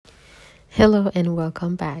Hello and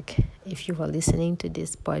welcome back. If you are listening to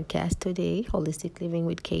this podcast today, Holistic Living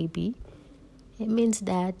with KB, it means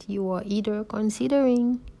that you are either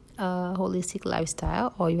considering a holistic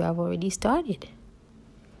lifestyle or you have already started.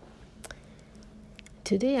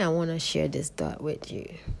 Today I want to share this thought with you.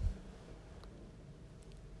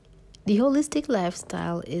 The holistic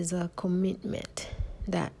lifestyle is a commitment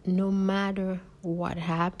that no matter what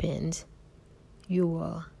happens, you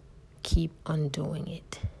will keep on doing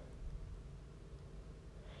it.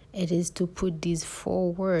 It is to put these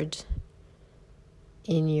 4 words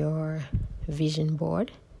in your vision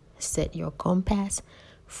board, set your compass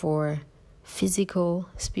for physical,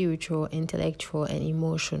 spiritual, intellectual, and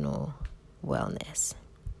emotional wellness.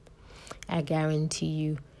 I guarantee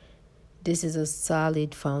you, this is a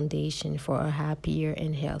solid foundation for a happier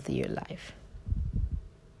and healthier life.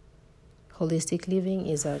 Holistic living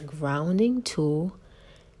is a grounding tool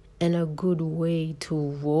and a good way to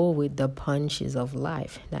roll with the punches of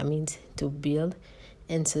life. That means to build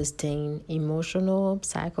and sustain emotional,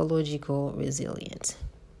 psychological resilience.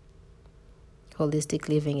 Holistic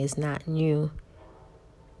living is not new.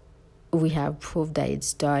 We have proof that it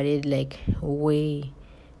started way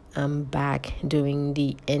back during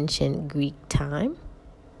the ancient Greek time.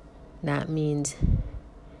 That means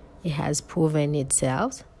it has proven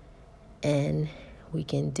itself, and we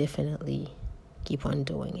can definitely keep on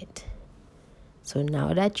doing it. So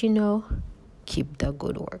now that you know, keep the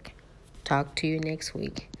good work. Talk to you next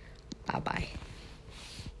week. Bye-bye.